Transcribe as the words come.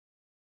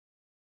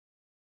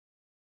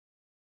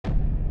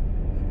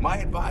My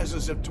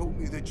advisors have told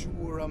me that you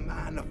were a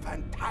man of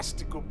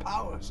fantastical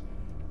powers,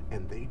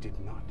 and they did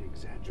not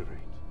exaggerate.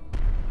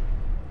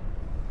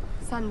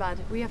 SINBAD,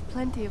 we have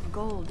plenty of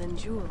gold and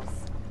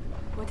jewels.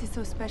 What is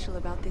so special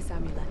about this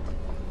amulet?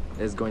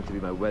 It's going to be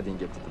my wedding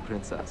gift to the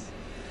princess.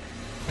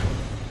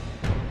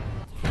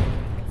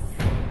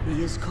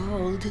 He is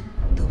called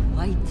the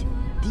White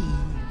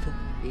Div.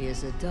 He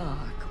is a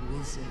dark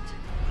wizard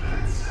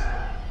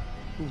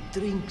who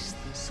drinks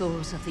the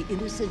souls of the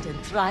innocent and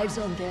thrives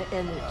on their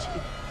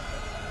energy.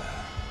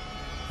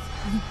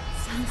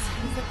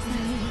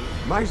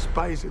 My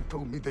spies have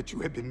told me that you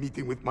have been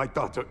meeting with my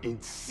daughter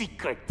in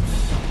secret.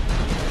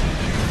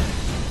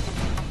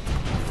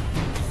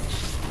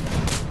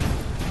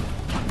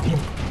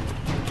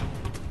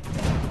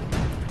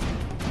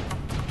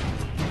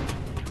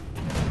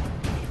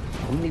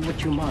 Only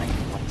what your mind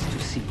wants to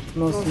see.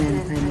 Most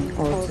men claim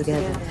all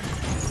together.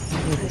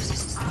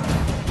 Others.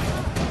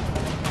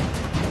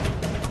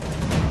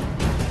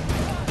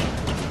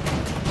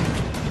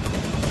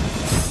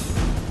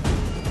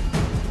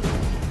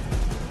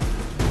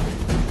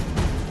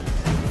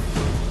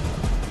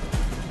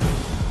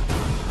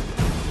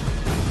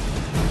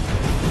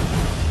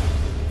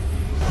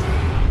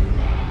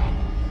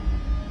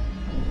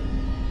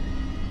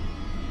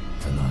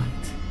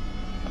 Tonight,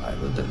 I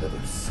will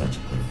deliver such a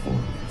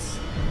performance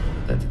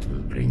that it will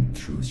bring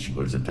true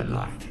jewels of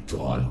delight to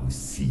all who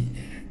see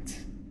it.